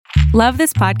Love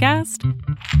this podcast?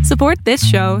 Support this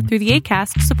show through the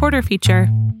Acast supporter feature.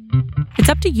 It's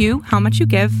up to you how much you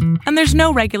give, and there's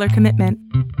no regular commitment.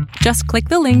 Just click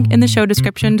the link in the show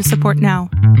description to support now.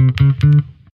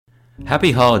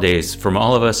 Happy holidays from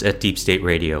all of us at Deep State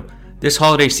Radio. This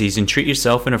holiday season, treat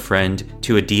yourself and a friend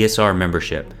to a DSR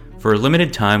membership. For a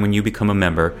limited time when you become a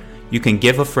member, you can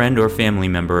give a friend or family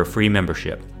member a free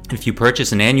membership. If you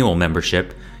purchase an annual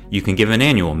membership, you can give an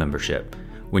annual membership.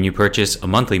 When you purchase a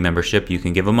monthly membership, you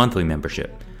can give a monthly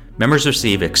membership. Members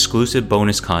receive exclusive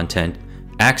bonus content,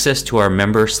 access to our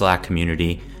member Slack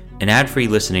community, an ad-free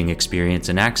listening experience,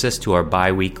 and access to our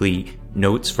bi-weekly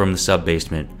Notes from the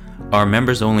Sub-Basement, our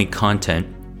members-only content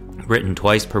written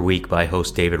twice per week by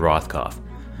host David Rothkopf.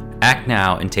 Act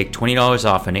now and take $20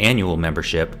 off an annual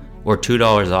membership or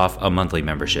 $2 off a monthly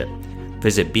membership.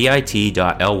 Visit bit.ly/DSR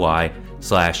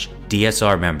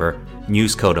member and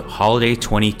use code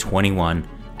HOLIDAY2021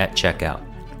 at checkout.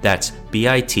 That's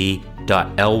bit.ly/DSR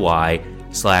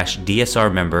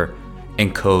member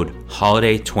and code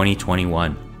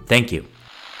HOLIDAY2021. Thank you.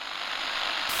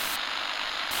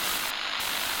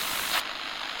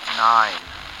 9,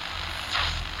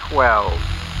 12,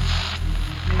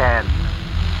 10,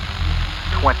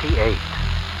 28,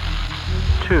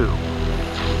 2,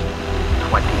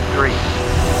 23.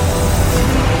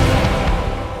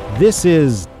 This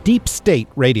is Deep State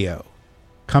Radio,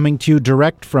 coming to you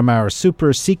direct from our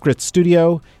super secret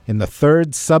studio in the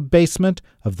third sub-basement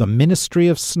of the Ministry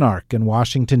of Snark in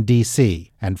Washington,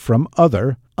 D.C., and from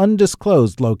other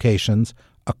undisclosed locations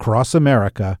across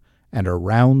America and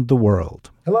around the world.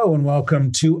 Hello and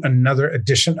welcome to another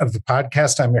edition of the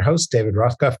podcast. I'm your host, David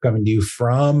Rothkopf, coming to you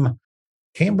from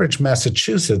Cambridge,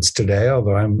 Massachusetts today,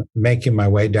 although I'm making my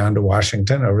way down to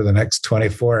Washington over the next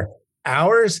 24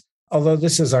 hours. Although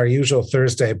this is our usual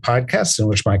Thursday podcast in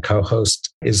which my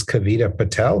co-host is Kavita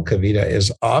Patel. Kavita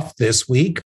is off this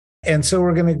week. And so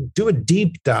we're going to do a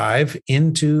deep dive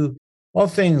into all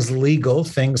things legal,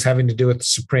 things having to do with the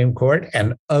Supreme Court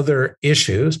and other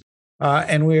issues.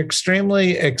 And we're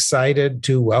extremely excited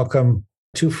to welcome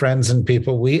two friends and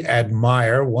people we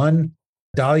admire. One,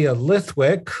 Dahlia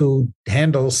Lithwick, who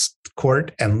handles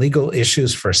court and legal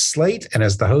issues for Slate and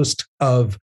is the host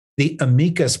of the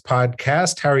Amicus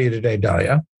podcast. How are you today,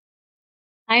 Dahlia?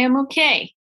 I am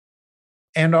okay.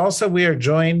 And also we are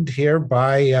joined here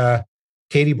by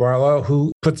Katie Barlow,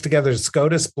 who puts together the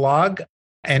SCOTUS blog,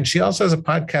 and she also has a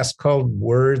podcast called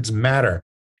Words Matter.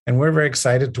 And we're very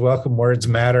excited to welcome Words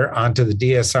Matter onto the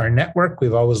DSR network.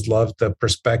 We've always loved the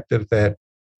perspective that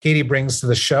Katie brings to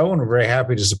the show, and we're very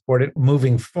happy to support it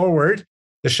moving forward.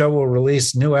 The show will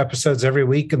release new episodes every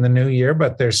week in the new year,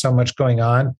 but there's so much going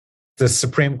on. The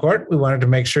Supreme Court, we wanted to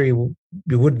make sure you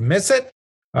wouldn't miss it.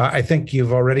 I think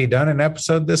you've already done an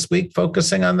episode this week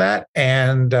focusing on that,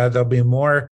 and there'll be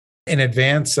more in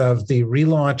advance of the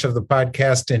relaunch of the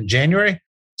podcast in January.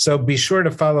 So be sure to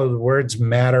follow the Words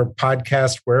Matter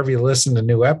podcast wherever you listen to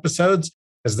new episodes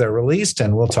as they're released,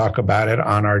 and we'll talk about it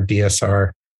on our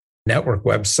DSR network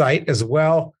website as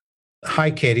well. Hi,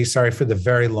 Katie. Sorry for the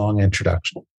very long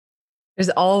introduction. There's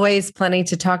always plenty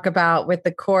to talk about with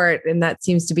the court, and that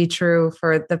seems to be true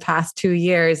for the past 2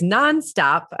 years,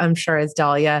 nonstop, I'm sure, as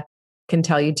Dahlia can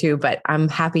tell you too, but I'm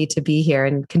happy to be here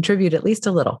and contribute at least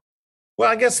a little. Well,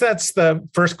 I guess that's the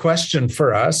first question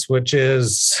for us, which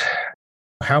is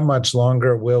how much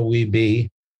longer will we be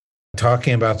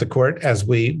talking about the court as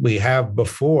we have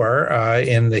before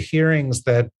in the hearings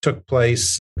that took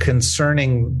place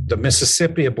concerning the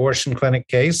Mississippi abortion clinic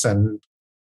case and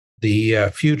the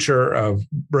future of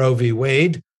Roe v.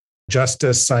 Wade?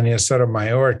 Justice Sonia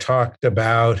Sotomayor talked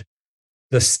about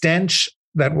the stench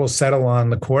that will settle on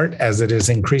the court as it is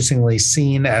increasingly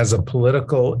seen as a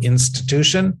political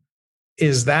institution.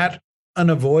 Is that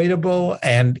unavoidable?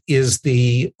 And is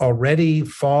the already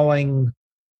falling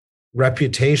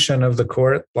reputation of the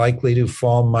court likely to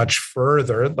fall much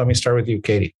further? Let me start with you,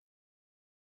 Katie.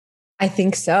 I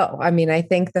think so. I mean, I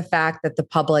think the fact that the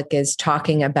public is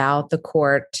talking about the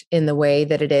court in the way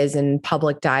that it is in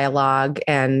public dialogue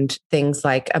and things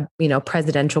like a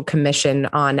presidential commission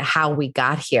on how we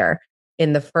got here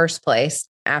in the first place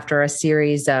after a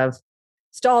series of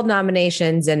stalled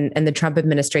nominations and the Trump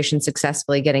administration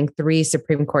successfully getting 3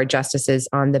 Supreme Court justices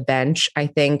on the bench, I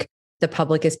think the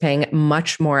public is paying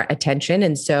much more attention.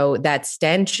 And so that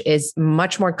stench is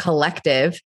much more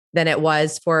collective than it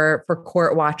was for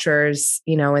court watchers,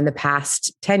 in the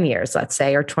past 10 years, let's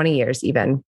say, or 20 years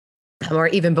even, or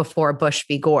even before Bush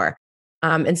v. Gore.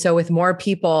 And so with more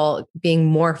people being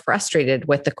more frustrated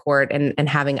with the court and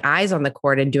having eyes on the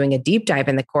court and doing a deep dive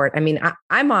in the court, I mean,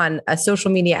 I'm on a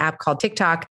social media app called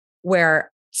TikTok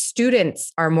where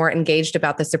students are more engaged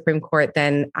about the Supreme Court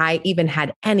than I even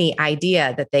had any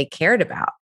idea that they cared about.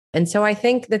 And so I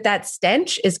think that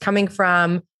stench is coming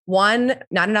from, one,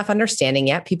 not enough understanding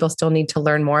yet. People still need to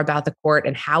learn more about the court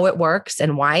and how it works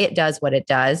and why it does what it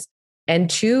does. And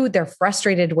two, they're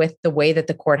frustrated with the way that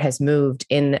the court has moved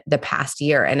in the past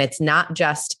year. And it's not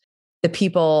just the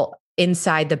people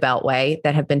inside the Beltway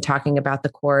that have been talking about the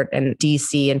court and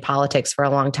DC and politics for a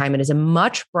long time. It is a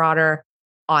much broader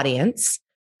audience.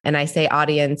 And I say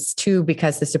audience too,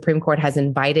 because the Supreme Court has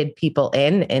invited people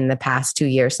in the past 2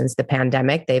 years since the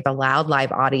pandemic. They've allowed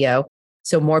live audio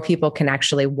so more people can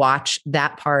actually watch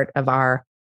that part of our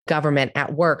government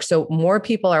at work. So more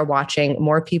people are watching,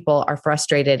 more people are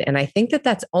frustrated. And I think that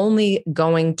that's only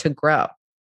going to grow.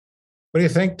 What do you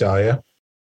think, Dahlia?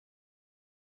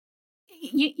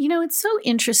 You know, it's so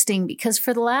interesting because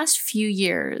for the last few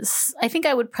years, I think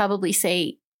I would probably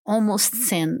say almost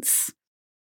since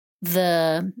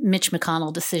the Mitch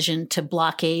McConnell decision to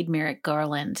blockade Merrick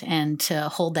Garland and to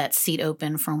hold that seat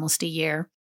open for almost a year,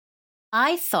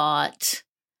 I thought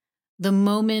the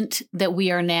moment that we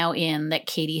are now in, that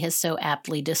Katie has so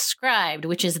aptly described,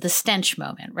 which is the stench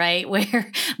moment, right?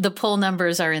 Where the poll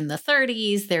numbers are in the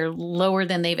 30s, they're lower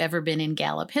than they've ever been in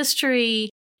Gallup history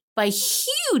by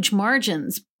huge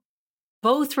margins.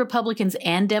 Both Republicans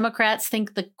and Democrats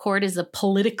think the court is a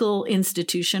political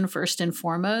institution first and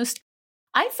foremost.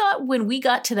 I thought when we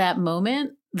got to that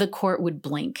moment, the court would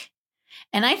blink.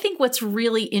 And I think what's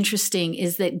really interesting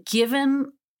is that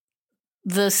given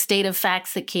the state of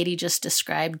facts that Katie just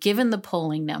described, given the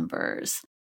polling numbers,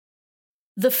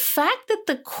 the fact that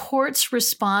the court's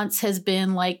response has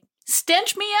been like,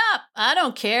 stench me up, I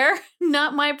don't care,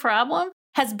 not my problem,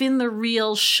 has been the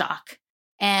real shock.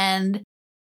 And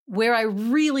where I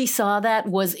really saw that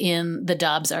was in the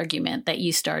Dobbs argument that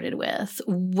you started with,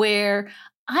 where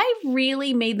I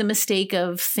really made the mistake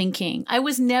of thinking, I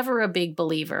was never a big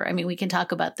believer. I mean, we can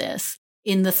talk about this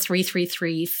in the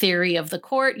 333 theory of the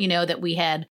court, you know, that we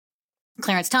had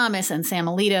Clarence Thomas and Sam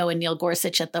Alito and Neil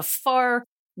Gorsuch at the far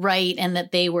right, and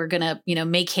that they were going to, you know,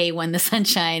 make hay when the sun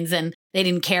shines, and they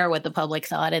didn't care what the public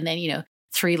thought. And then, you know,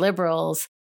 three liberals.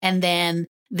 And then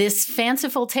this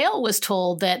fanciful tale was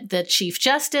told that the Chief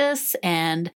Justice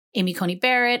and Amy Coney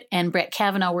Barrett and Brett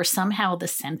Kavanaugh were somehow the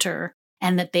center,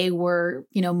 and that they were,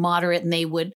 you know, moderate, and they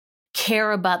would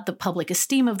care about the public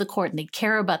esteem of the court, and they'd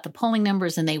care about the polling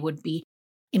numbers, and they would be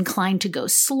inclined to go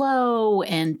slow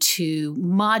and to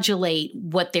modulate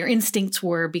what their instincts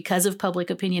were because of public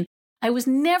opinion. I was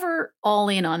never all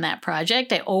in on that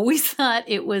project. I always thought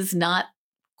it was not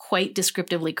quite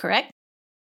descriptively correct.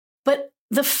 But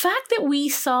the fact that we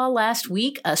saw last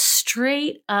week a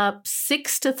straight up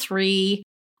 6-3,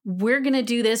 we're going to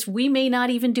do this. We may not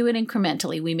even do it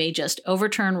incrementally. We may just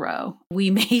overturn Roe.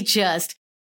 We may just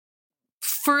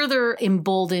further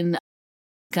embolden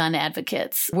gun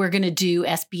advocates. We're going to do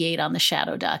SB 8 on the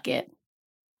shadow docket.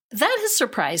 That has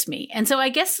surprised me. And so I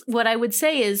guess what I would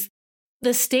say is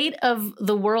the state of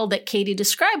the world that Katie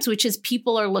describes, which is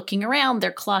people are looking around,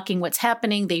 they're clocking what's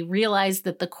happening. They realize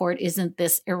that the court isn't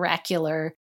this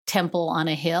oracular temple on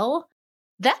a hill.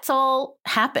 That's all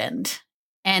happened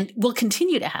and will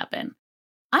continue to happen.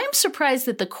 I'm surprised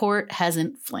that the court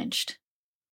hasn't flinched.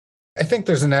 I think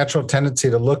there's a natural tendency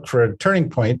to look for a turning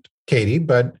point, Katie,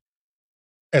 but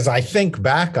as I think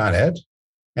back on it,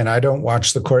 and I don't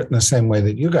watch the court in the same way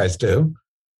that you guys do,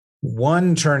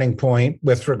 one turning point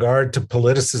with regard to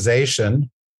politicization,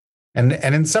 and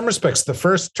in some respects, the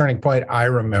first turning point I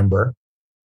remember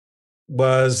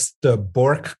was the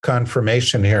Bork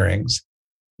confirmation hearings,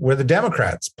 where the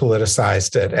Democrats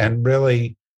politicized it and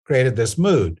really created this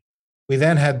mood. We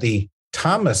then had the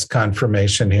Thomas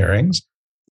confirmation hearings.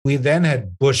 We then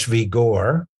had Bush v.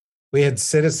 Gore. We had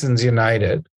Citizens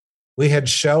United. We had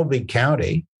Shelby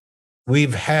County.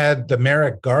 We've had the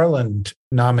Merrick Garland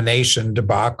nomination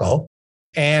debacle.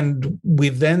 And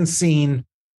we've then seen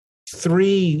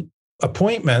three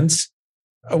appointments,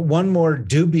 one more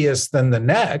dubious than the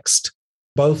next,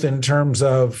 both in terms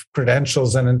of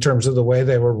credentials and in terms of the way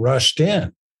they were rushed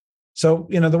in. So,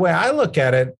 you know, the way I look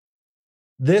at it,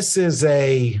 this is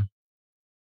a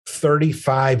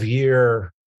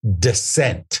 35-year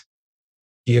descent.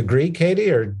 Do you agree,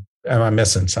 Katie, or am I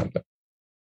missing something?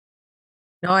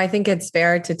 No, I think it's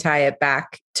fair to tie it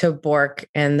back to Bork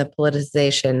and the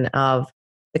politicization of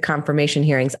the confirmation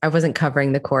hearings. I wasn't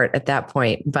covering the court at that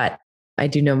point, but I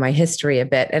do know my history a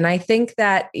bit. And I think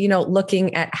that, you know,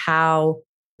 looking at how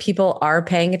people are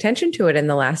paying attention to it in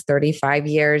the last 35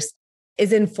 years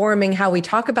is informing how we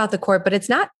talk about the court, but it's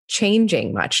not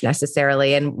changing much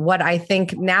necessarily. And what I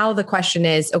think now the question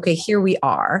is, okay, here we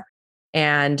are.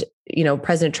 And,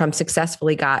 President Trump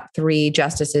successfully got 3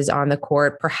 justices on the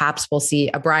court. Perhaps we'll see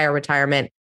a Breyer retirement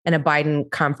and a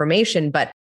Biden confirmation.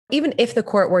 But even if the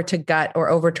court were to gut or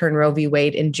overturn Roe v.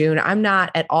 Wade in June, I'm not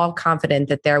at all confident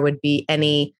that there would be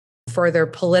any further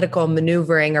political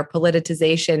maneuvering or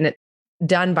politicization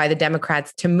done by the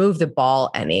Democrats to move the ball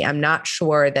any. I'm not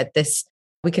sure that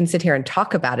we can sit here and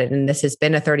talk about it, and this has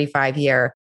been a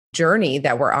 35-year journey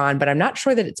that we're on, but I'm not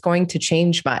sure that it's going to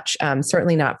change much,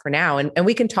 certainly not for now. And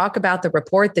we can talk about the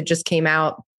report that just came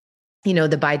out. The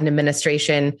Biden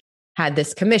administration had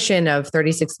this commission of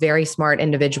 36 very smart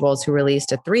individuals who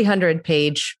released a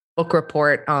 300-page book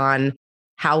report on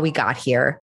how we got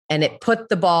here. And it put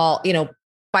the ball,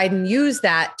 Biden used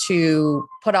that to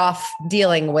put off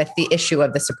dealing with the issue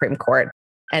of the Supreme Court.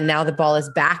 And now the ball is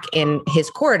back in his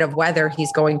court of whether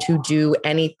he's going to do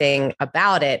anything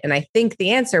about it. And I think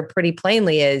the answer pretty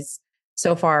plainly is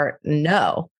so far,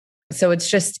 no. So it's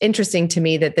just interesting to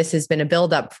me that this has been a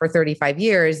buildup for 35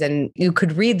 years, and you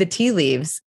could read the tea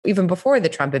leaves even before the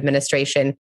Trump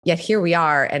administration. Yet here we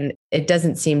are, and it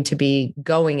doesn't seem to be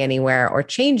going anywhere or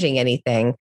changing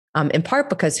anything, in part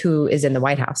because who is in the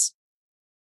White House.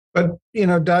 But,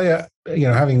 Dahlia,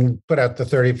 having put out the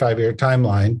 35-year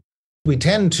timeline, we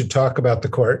tend to talk about the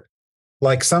court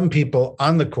like some people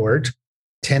on the court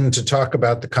tend to talk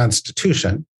about the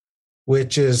Constitution,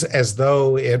 which is as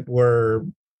though it were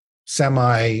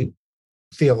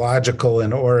semi-theological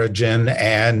in origin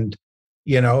and,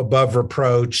 above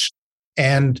reproach.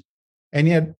 And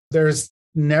yet there's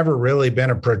never really been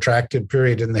a protracted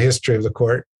period in the history of the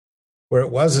court where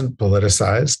it wasn't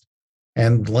politicized.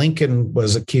 And Lincoln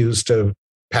was accused of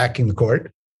packing the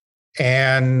court.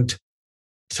 And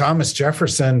Thomas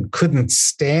Jefferson couldn't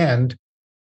stand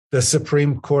the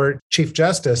Supreme Court Chief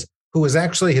Justice, who was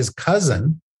actually his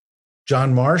cousin,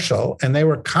 John Marshall. And they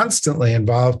were constantly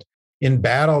involved in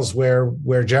battles where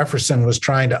Jefferson was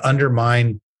trying to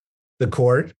undermine the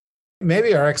court.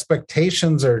 Maybe our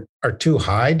expectations are too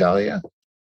high, Dahlia?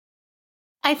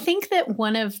 I think that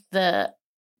one of the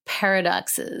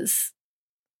paradoxes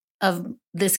of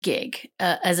this gig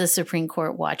as a Supreme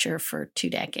Court watcher for 2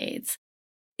 decades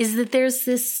is that there's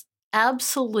this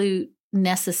absolute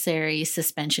necessary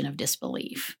suspension of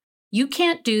disbelief. You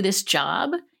can't do this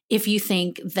job if you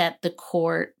think that the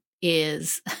court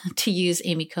is, to use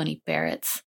Amy Coney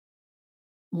Barrett's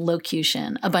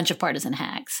locution, a bunch of partisan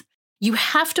hacks. You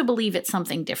have to believe it's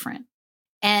something different.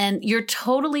 And you're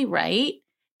totally right,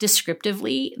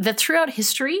 descriptively, that throughout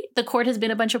history, the court has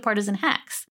been a bunch of partisan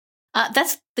hacks.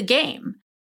 That's the game.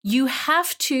 You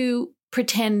have to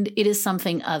pretend it is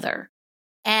something other.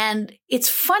 And it's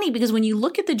funny because when you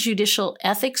look at the judicial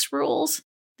ethics rules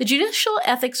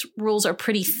are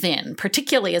pretty thin,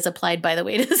 particularly as applied, by the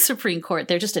way, to the Supreme Court.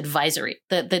 They're just advisory.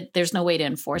 There's no way to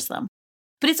enforce them.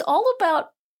 But it's all about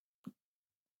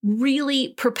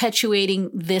really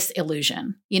perpetuating this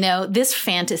illusion, this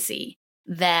fantasy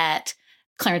that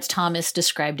Clarence Thomas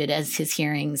described it as his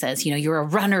hearings as, you're a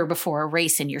runner before a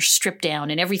race and you're stripped down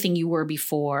and everything you were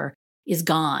before is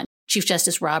gone. Chief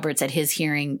Justice Roberts at his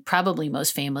hearing, probably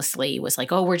most famously, was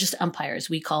like, oh, we're just umpires.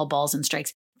 We call balls and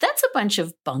strikes. That's a bunch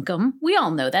of bunkum. We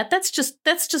all know that. That's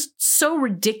just so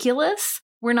ridiculous.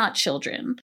 We're not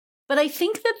children. But I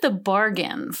think that the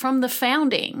bargain from the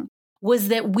founding was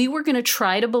that we were going to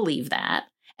try to believe that,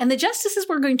 and the justices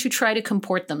were going to try to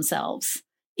comport themselves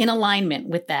in alignment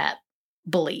with that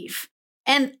belief.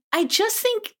 And I just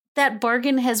think that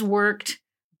bargain has worked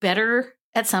better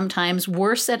at some times,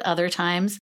 worse at other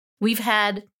times. We've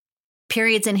had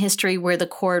periods in history where the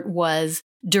court was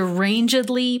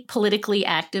derangedly politically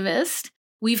activist.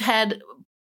 We've had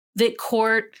the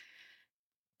court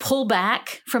pull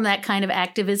back from that kind of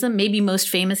activism, maybe most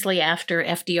famously after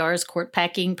FDR's court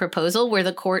packing proposal, where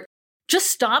the court just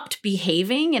stopped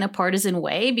behaving in a partisan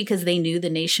way because they knew the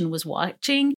nation was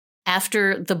watching.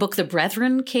 After the book The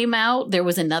Brethren came out, there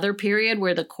was another period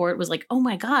where the court was like, oh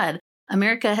my God,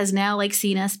 America has now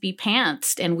seen us be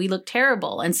pantsed and we look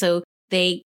terrible. And so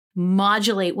they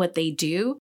modulate what they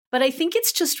do. But I think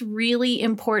it's just really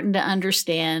important to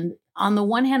understand, on the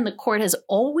one hand, the court has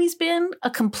always been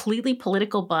a completely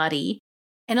political body.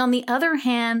 And on the other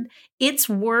hand, its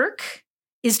work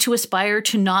is to aspire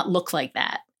to not look like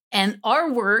that. And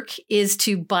our work is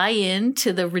to buy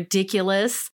into the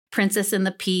ridiculous Princess and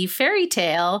the Pea fairy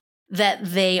tale that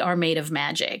they are made of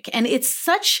magic. And it's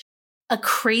such a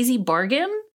crazy bargain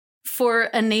for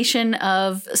a nation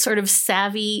of sort of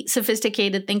savvy,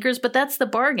 sophisticated thinkers, but that's the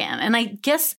bargain. And I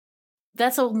guess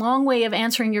that's a long way of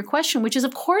answering your question, which is,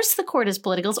 of course, the court is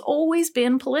political. It's always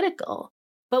been political.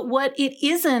 But what it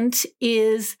isn't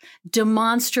is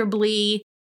demonstrably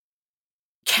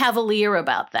cavalier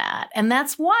about that. And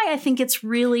that's why I think it's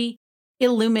really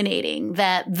illuminating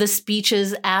that the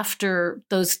speeches after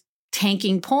those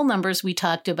tanking poll numbers we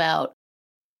talked about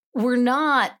were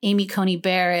not Amy Coney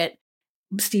Barrett,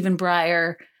 Stephen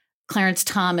Breyer, Clarence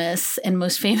Thomas, and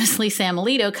most famously Sam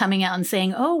Alito coming out and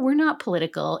saying, oh, we're not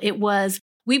political. It was,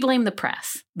 we blame the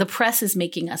press. The press is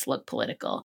making us look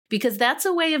political. Because that's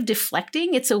a way of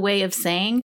deflecting. It's a way of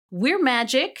saying, we're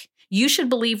magic. You should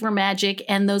believe we're magic.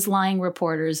 And those lying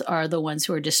reporters are the ones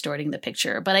who are distorting the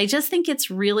picture. But I just think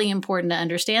it's really important to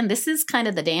understand this is kind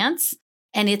of the dance.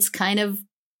 And it's kind of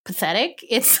pathetic.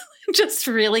 It's just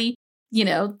really,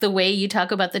 the way you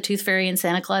talk about the Tooth Fairy and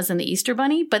Santa Claus and the Easter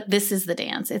Bunny. But this is the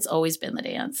dance. It's always been the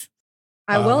dance.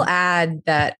 I will add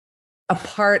that a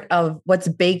part of what's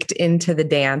baked into the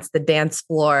dance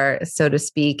floor, so to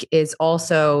speak, is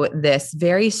also this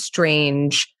very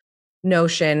strange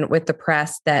notion with the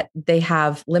press that they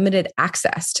have limited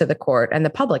access to the court and the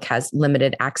public has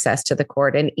limited access to the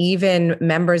court. And even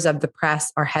members of the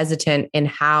press are hesitant in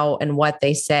how and what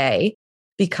they say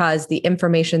because the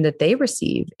information that they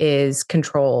receive is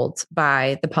controlled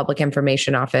by the Public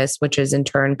Information Office, which is in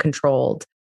turn controlled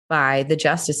by the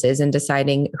justices in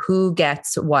deciding who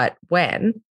gets what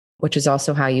when, which is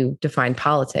also how you define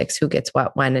politics, who gets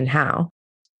what, when, and how.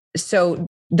 So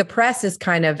the press is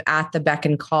kind of at the beck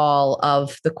and call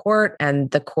of the court and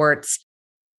the court's,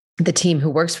 the team who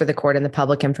works for the court and the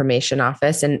Public Information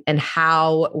Office, and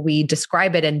how we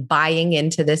describe it. And buying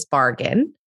into this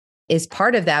bargain is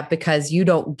part of that, because you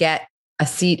don't get a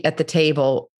seat at the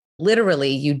table. Literally,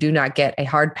 you do not get a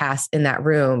hard pass in that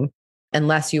room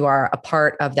unless you are a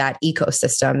part of that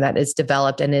ecosystem that is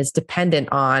developed and is dependent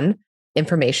on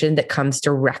information that comes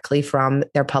directly from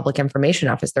their Public Information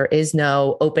Office. There is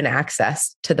no open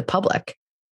access to the public.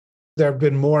 There have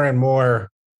been more and more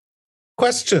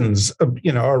questions,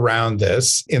 around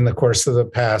this in the course of the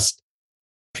past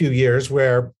few years,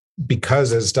 where,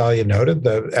 because, as Dahlia noted,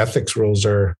 the ethics rules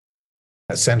are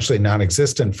essentially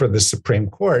non-existent for the Supreme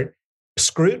Court,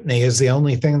 scrutiny is the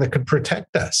only thing that could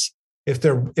protect us. If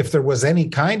there was any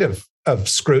kind of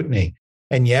scrutiny.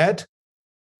 And yet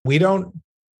we don't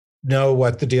know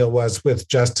what the deal was with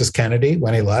Justice Kennedy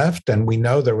when he left. And we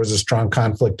know there was a strong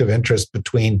conflict of interest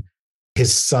between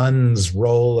his son's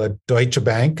role at Deutsche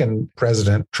Bank and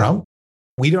President Trump.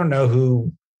 We don't know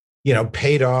who,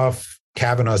 paid off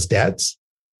Kavanaugh's debts.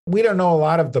 We don't know a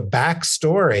lot of the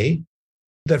backstory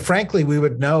that, frankly, we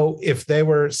would know if they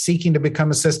were seeking to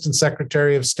become Assistant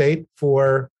Secretary of State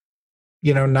for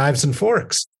knives and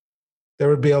forks. There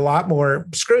would be a lot more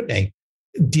scrutiny.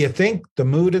 Do you think the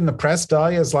mood in the press,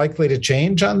 Dahlia, is likely to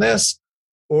change on this?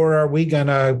 Or are we going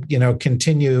to,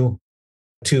 continue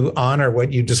to honor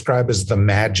what you describe as the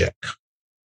magic?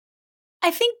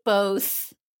 I think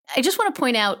both. I just want to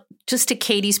point out, just to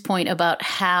Katie's point about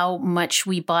how much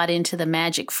we bought into the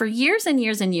magic. For years and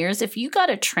years and years, if you got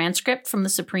a transcript from the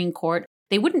Supreme Court,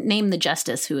 they wouldn't name the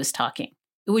justice who was talking.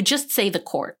 It would just say the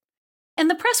court. And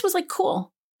the press was like,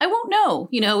 cool, I won't know,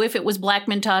 if it was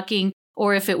Blackmun talking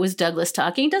or if it was Douglas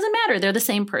talking. It doesn't matter. They're the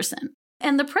same person.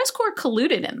 And the press corps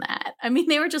colluded in that. I mean,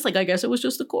 they were just like, I guess it was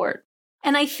just the court.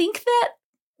 And I think that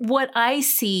what I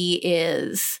see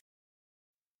is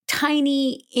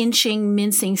tiny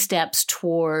mincing steps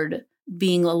toward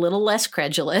being a little less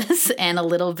credulous and a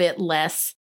little bit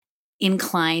less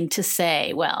inclined to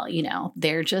say, well,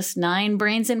 they're just 9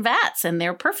 brains in vats and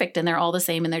they're perfect and they're all the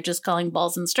same and they're just calling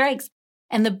balls and strikes.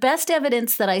 And the best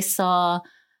evidence that I saw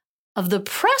of the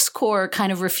press corps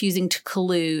kind of refusing to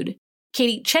collude,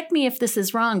 Katie, check me if this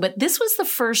is wrong, but this was the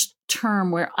first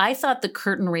term where I thought the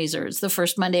curtain raisers, the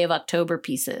first Monday of October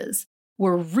pieces,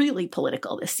 were really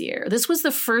political this year. This was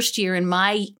the first year in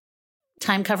my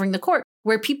time covering the court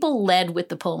where people led with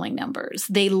the polling numbers.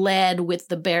 They led with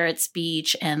the Barrett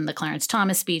speech and the Clarence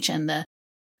Thomas speech and the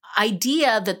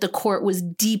idea that the court was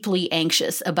deeply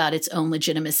anxious about its own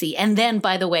legitimacy. And then,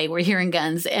 by the way, we're hearing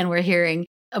guns and we're hearing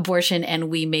abortion and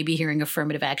we may be hearing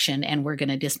affirmative action and we're going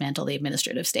to dismantle the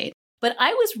administrative state. But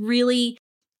I was really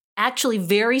actually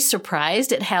very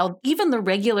surprised at how even the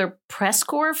regular press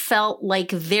corps felt like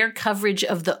their coverage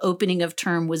of the opening of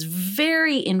term was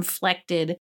very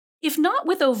inflected, if not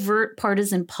with overt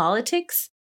partisan politics,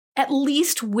 at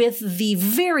least with the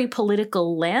very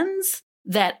political lens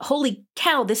that, holy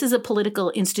cow, this is a political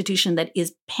institution that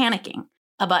is panicking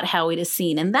about how it is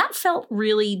seen. And that felt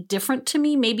really different to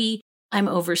me. Maybe I'm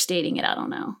overstating it. I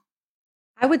don't know.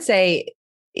 I would say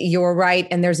you're right.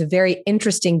 And there's a very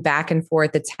interesting back and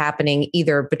forth that's happening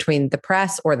either between the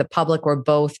press or the public or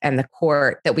both and the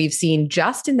court that we've seen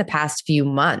just in the past few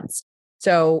months.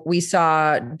 So we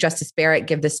saw Justice Barrett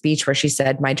give the speech where she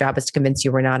said, my job is to convince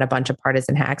you we're not a bunch of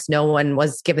partisan hacks. No one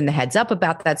was given the heads up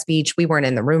about that speech. We weren't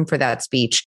in the room for that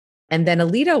speech. And then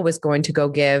Alito was going to go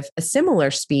give a similar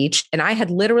speech. And I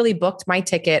had literally booked my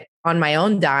ticket on my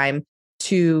own dime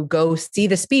to go see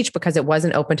the speech because it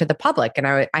wasn't open to the public. And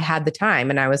I had the time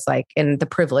and I was like, and the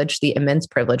privilege, the immense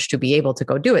privilege to be able to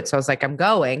go do it. So I was like, I'm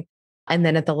going. And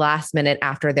then at the last minute,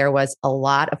 after there was a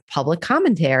lot of public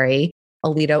commentary,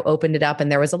 Alito opened it up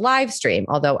and there was a live stream.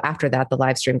 Although after that, the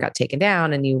live stream got taken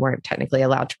down and you weren't technically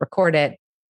allowed to record it.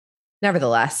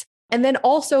 Nevertheless. And then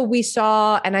also we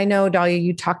saw, and I know, Dahlia,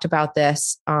 you talked about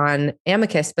this on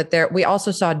Amicus, but we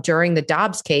also saw during the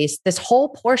Dobbs case, this whole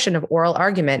portion of oral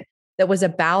argument that was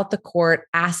about the court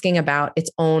asking about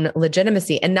its own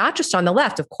legitimacy, and not just on the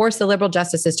left. Of course, the liberal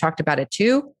justices talked about it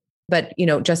too. But,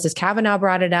 Justice Kavanaugh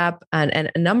brought it up and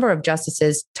a number of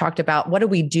justices talked about what do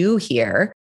we do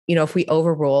here? If we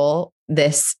overrule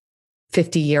this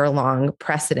 50-year-long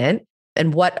precedent,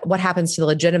 and what happens to the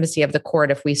legitimacy of the court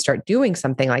if we start doing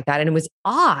something like that? And it was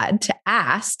odd to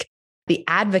ask the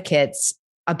advocates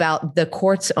about the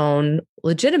court's own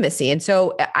legitimacy. And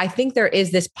so I think there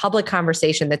is this public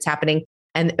conversation that's happening,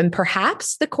 and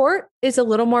perhaps the court is a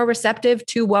little more receptive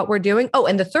to what we're doing. Oh,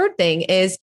 and the third thing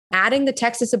is adding the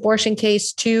Texas abortion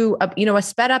case to a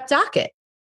sped up docket.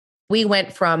 We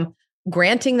went from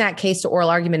granting that case to oral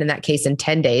argument in that case in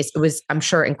 10 days. It was, I'm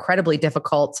sure, incredibly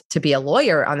difficult to be a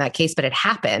lawyer on that case, but it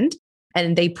happened.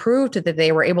 And they proved that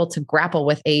they were able to grapple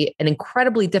with an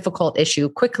incredibly difficult issue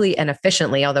quickly and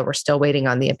efficiently, although we're still waiting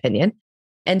on the opinion.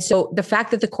 And so the fact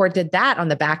that the court did that on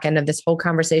the back end of this whole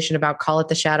conversation about call it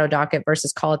the shadow docket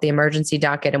versus call it the emergency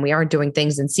docket, and we aren't doing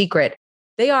things in secret,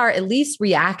 they are at least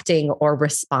reacting or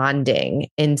responding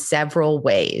in several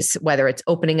ways, whether it's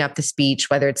opening up the speech,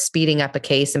 whether it's speeding up a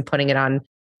case and putting it on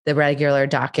the regular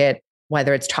docket,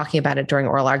 whether it's talking about it during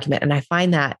oral argument. And I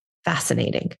find that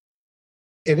fascinating.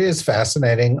 It is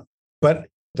fascinating, but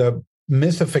the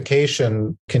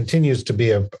mythification continues to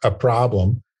be a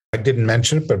problem. I didn't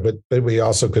mention it, but we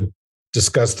also could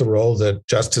discuss the role that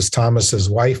Justice Thomas's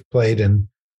wife played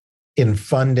in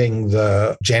funding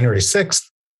the January 6th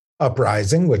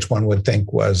uprising, which one would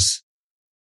think was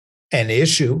an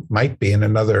issue, might be in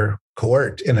another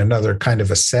court, in another kind of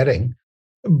a setting.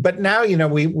 But now,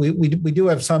 we do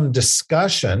have some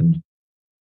discussion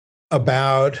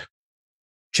about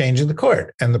changing the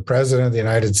court. And the president of the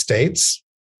United States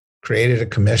created a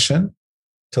commission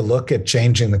to look at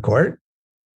changing the court.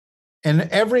 And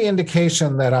every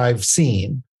indication that I've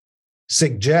seen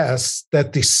suggests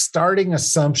that the starting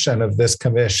assumption of this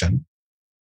commission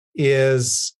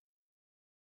is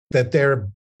that they're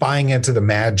buying into the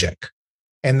magic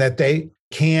and that they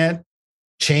can't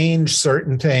change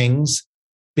certain things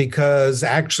because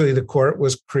actually the court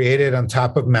was created on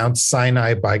top of Mount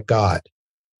Sinai by God.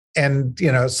 And,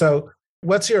 so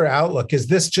what's your outlook? Is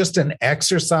this just an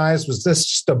exercise? Was this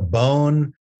just a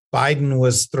bone Biden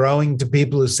was throwing to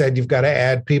people who said you've got to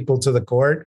add people to the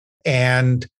court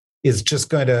and is just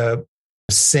going to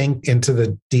sink into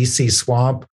the DC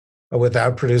swamp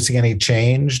without producing any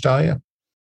change, Dahlia?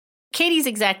 Katie's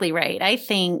exactly right. I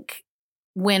think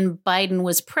when Biden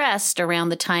was pressed around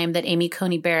the time that Amy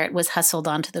Coney Barrett was hustled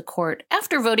onto the court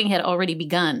after voting had already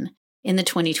begun in the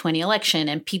 2020 election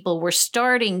and people were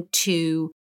starting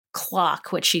to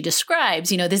clock what she describes,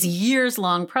 this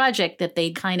years-long project that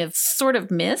they'd kind of sort of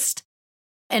missed.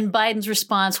 And Biden's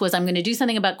response was, I'm going to do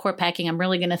something about court packing. I'm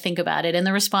really going to think about it. And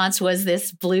the response was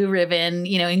this blue ribbon,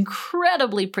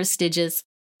 incredibly prestigious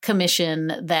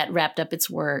commission that wrapped up its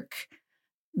work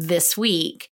this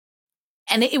week.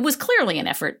 And it was clearly an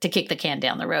effort to kick the can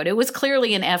down the road. It was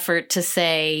clearly an effort to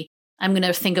say, I'm going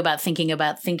to think about thinking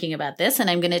about this, and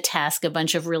I'm going to task a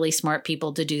bunch of really smart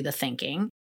people to do the thinking.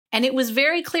 And it was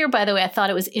very clear, by the way, I thought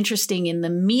it was interesting in the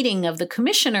meeting of the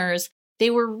commissioners, they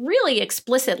were really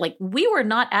explicit, like we were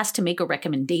not asked to make a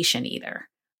recommendation either.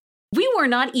 We were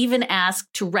not even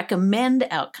asked to recommend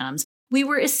outcomes. We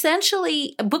were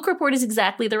essentially, a book report is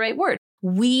exactly the right word.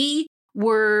 We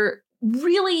were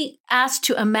really asked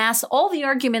to amass all the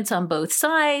arguments on both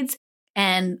sides.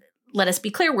 And let us be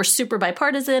clear, we're super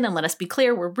bipartisan. And let us be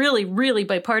clear, we're really, really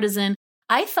bipartisan.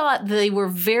 I thought they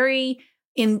were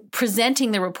in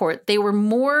presenting the report, they were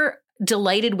more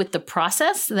delighted with the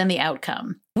process than the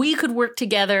outcome. We could work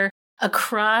together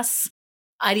across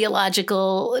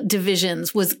ideological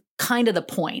divisions was kind of the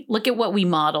point. Look at what we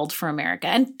modeled for America.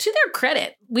 And to their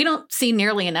credit, we don't see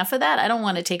nearly enough of that. I don't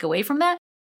want to take away from that.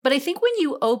 But I think when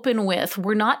you open with,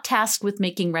 we're not tasked with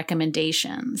making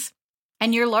recommendations.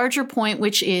 And your larger point,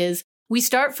 which is we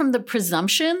start from the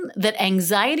presumption that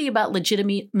anxiety about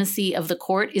legitimacy of the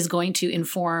court is going to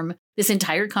inform this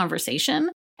entire conversation,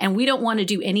 and we don't want to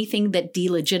do anything that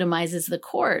delegitimizes the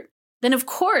court, then of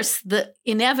course the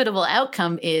inevitable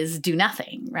outcome is do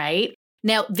nothing, right?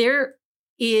 Now, there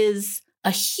is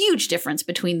a huge difference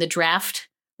between the draft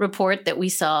report that we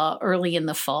saw early in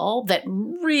the fall that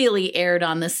really erred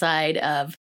on the side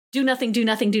of do nothing, do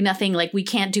nothing, do nothing, like we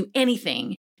can't do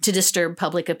anything to disturb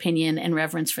public opinion and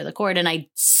reverence for the court. And I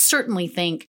certainly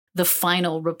think the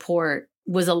final report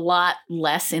was a lot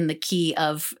less in the key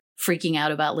of freaking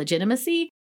out about legitimacy.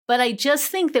 But I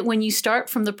just think that when you start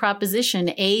from the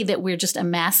proposition, A, that we're just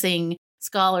amassing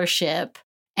scholarship,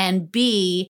 and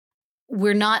B,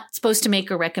 we're not supposed to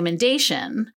make a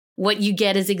recommendation, what you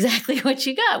get is exactly what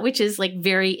you got, which is like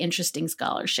very interesting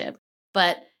scholarship.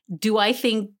 But do I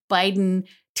think Biden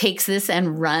takes this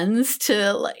and runs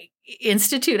to like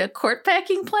institute a court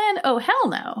packing plan? Oh, hell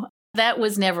no. That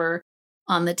was never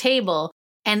on the table.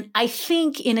 And I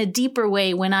think in a deeper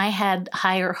way, when I had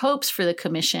higher hopes for the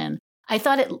commission, I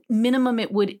thought at minimum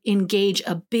it would engage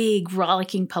a big,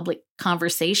 rollicking public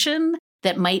conversation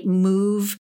that might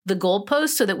move the goalposts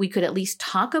so that we could at least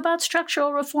talk about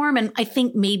structural reform. And I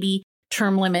think maybe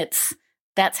term limits,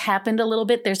 that's happened a little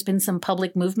bit. There's been some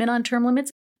public movement on term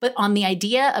limits. But on the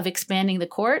idea of expanding the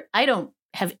court, I don't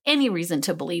have any reason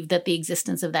to believe that the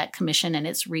existence of that commission and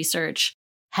its research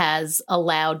has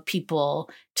allowed people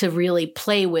to really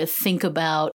play with, think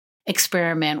about,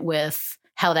 experiment with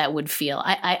how that would feel.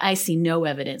 I see no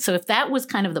evidence. So if that was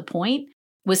kind of the point,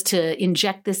 was to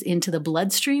inject this into the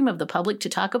bloodstream of the public to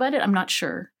talk about it, I'm not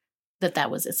sure that that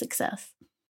was a success.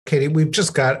 Katie, we've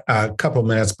just got a couple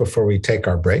minutes before we take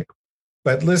our break.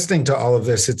 But listening to all of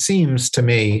this, it seems to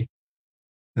me,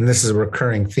 and this is a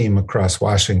recurring theme across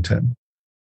Washington,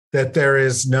 that there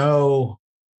is no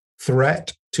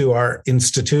threat to our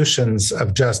institutions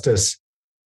of justice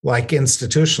like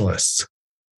institutionalists,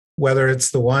 whether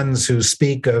it's the ones who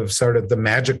speak of sort of the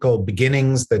magical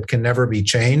beginnings that can never be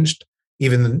changed,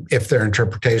 even if their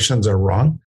interpretations are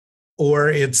wrong, or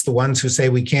it's the ones who say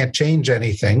we can't change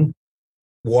anything,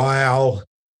 while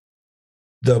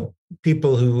the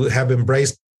people who have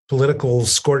embraced political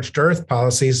scorched earth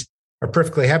policies are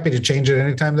perfectly happy to change it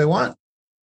anytime they want.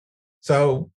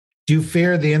 So do you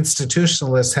fear the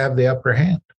institutionalists have the upper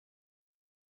hand?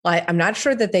 Well, I'm not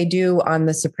sure that they do on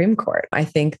the Supreme Court. I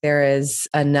think there is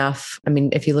enough. I mean,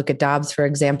 if you look at Dobbs, for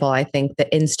example, I think the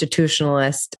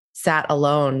institutionalist sat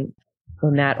alone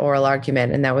in that oral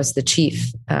argument, and that was the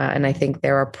chief. And I think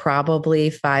there are probably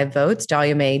 5 votes.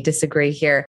 Dahlia may disagree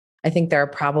here. I think there are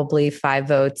probably 5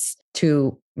 votes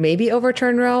to maybe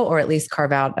overturn Roe, or at least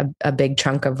carve out a big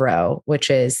chunk of Roe, which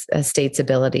is a state's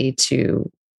ability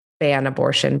to ban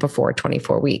abortion before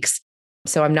 24 weeks.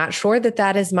 So I'm not sure that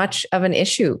that is much of an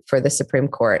issue for the Supreme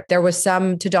Court. There was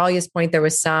some, to Dahlia's point, there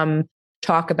was some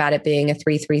talk about it being a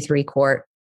 3-3-3 court,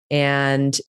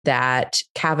 and that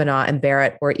Kavanaugh and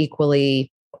Barrett were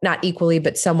not equally,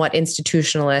 but somewhat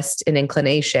institutionalist in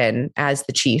inclination as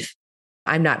the chief.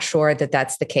 I'm not sure that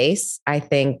that's the case. I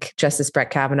think Justice Brett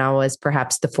Kavanaugh was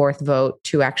perhaps the 4th vote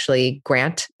to actually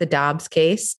grant the Dobbs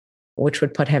case, which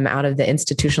would put him out of the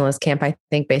institutionalist camp, I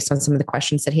think, based on some of the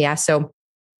questions that he asked. So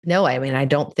no, I mean, I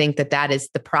don't think that that is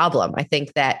the problem. I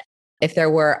think that if there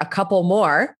were a couple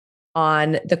more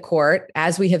on the court,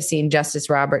 as we have seen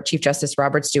Chief Justice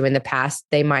Roberts do in the past,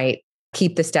 they might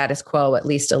keep the status quo at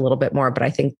least a little bit more. But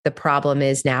I think the problem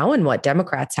is now, and what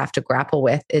Democrats have to grapple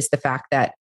with, is the fact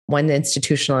that one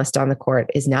institutionalist on the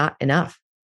court is not enough.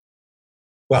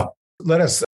 Well, let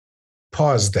us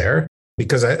pause there,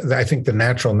 because I think the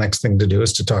natural next thing to do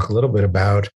is to talk a little bit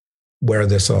about where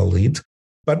this all leads.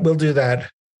 But we'll do that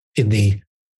in the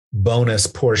bonus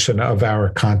portion of our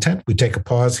content. We take a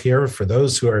pause here for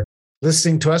those who are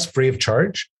listening to us free of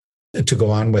charge to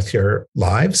go on with your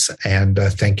lives. And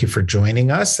thank you for joining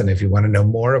us. And if you want to know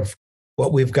more of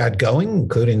what we've got going,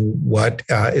 including what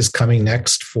is coming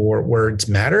next for Words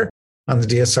Matter on the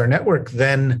DSR Network,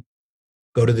 then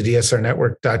go to the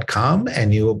dsrnetwork.com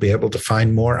and you will be able to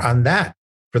find more on that.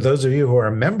 For those of you who are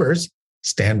members,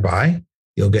 stand by.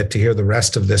 You'll get to hear the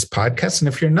rest of this podcast. And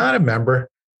if you're not a member,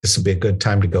 this would be a good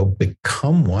time to go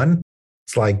become one.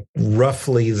 It's like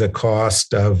roughly the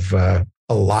cost of a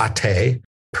latte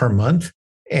per month.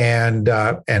 And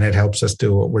it helps us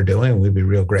do what we're doing. We'd be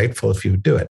real grateful if you would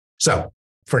do it. So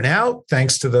for now,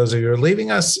 thanks to those of you who are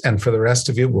leaving us. And for the rest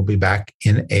of you, we'll be back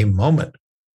in a moment.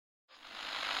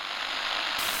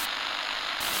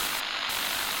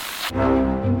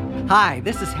 Hi,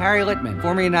 this is Harry Littman,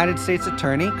 former United States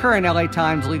Attorney, current LA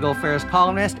Times legal affairs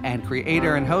columnist, and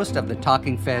creator and host of the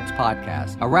Talking Feds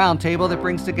podcast, a roundtable that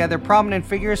brings together prominent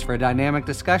figures for a dynamic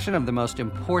discussion of the most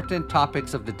important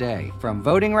topics of the day, from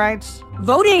voting rights.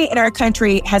 Voting in our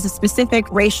country has a specific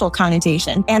racial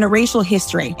connotation and a racial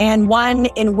history, and one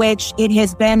in which it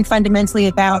has been fundamentally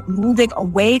about moving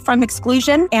away from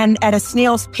exclusion and at a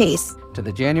snail's pace. To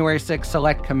the January 6th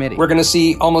Select Committee. We're going to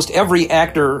see almost every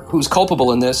actor who's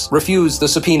culpable in this refuse the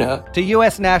subpoena. To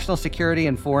U.S. national security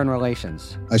and foreign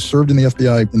relations. I served in the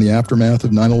FBI in the aftermath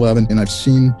of 9/11, and I've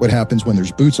seen what happens when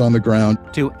there's boots on the ground.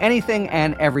 To anything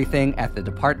and everything at the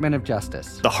Department of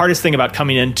Justice. The hardest thing about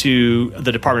coming into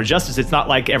the Department of Justice, it's not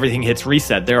like everything hits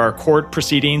reset. There are court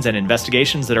proceedings and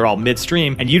investigations that are all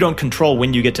midstream, and you don't control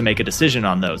when you get to make a decision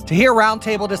on those. To hear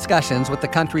roundtable discussions with the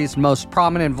country's most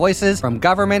prominent voices from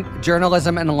government, journalism,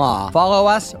 and law, follow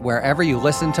us wherever you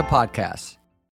listen to podcasts.